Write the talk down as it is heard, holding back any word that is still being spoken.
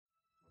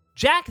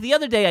Jack, the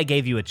other day I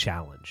gave you a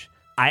challenge.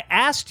 I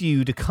asked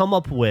you to come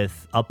up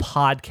with a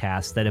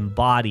podcast that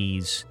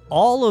embodies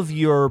all of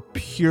your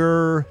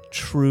pure,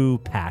 true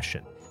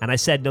passion. And I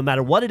said, no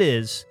matter what it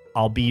is,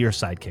 I'll be your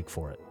sidekick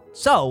for it.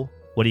 So,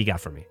 what do you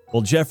got for me?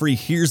 Well, Jeffrey,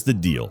 here's the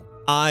deal.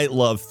 I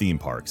love theme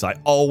parks. I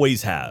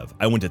always have.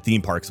 I went to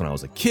theme parks when I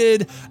was a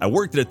kid. I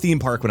worked at a theme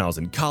park when I was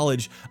in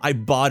college. I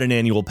bought an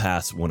annual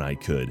pass when I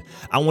could.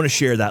 I want to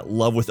share that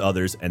love with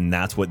others, and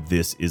that's what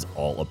this is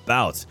all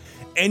about.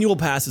 Annual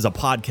Pass is a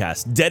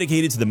podcast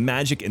dedicated to the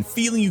magic and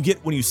feeling you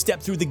get when you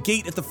step through the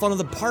gate at the front of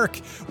the park,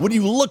 when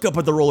you look up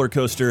at the roller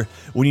coaster,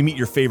 when you meet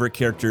your favorite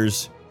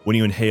characters, when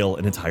you inhale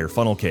an entire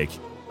funnel cake.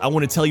 I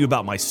want to tell you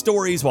about my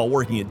stories while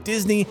working at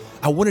Disney.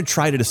 I want to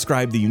try to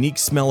describe the unique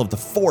smell of the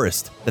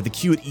forest that the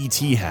queue at ET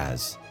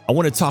has. I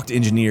want to talk to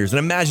engineers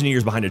and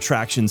Imagineers behind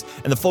attractions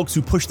and the folks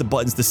who push the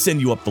buttons to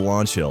send you up the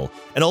launch hill.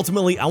 And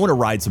ultimately, I want to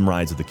ride some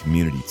rides with the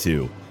community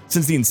too.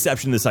 Since the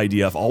inception of this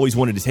idea, I've always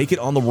wanted to take it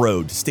on the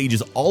road to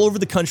stages all over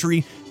the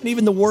country and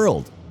even the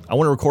world. I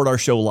want to record our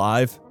show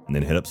live and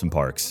then hit up some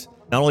parks.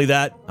 Not only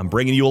that, I'm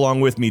bringing you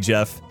along with me,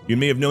 Jeff. You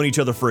may have known each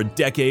other for a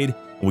decade,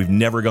 and we've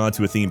never gone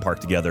to a theme park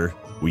together.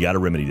 We got to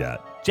remedy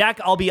that. Jack,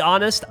 I'll be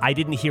honest, I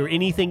didn't hear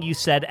anything you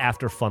said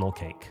after funnel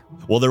cake.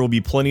 Well, there will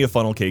be plenty of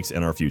funnel cakes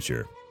in our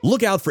future.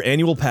 Look out for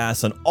Annual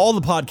Pass on all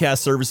the podcast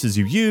services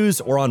you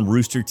use or on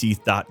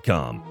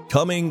roosterteeth.com.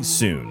 Coming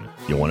soon.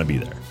 You'll want to be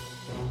there.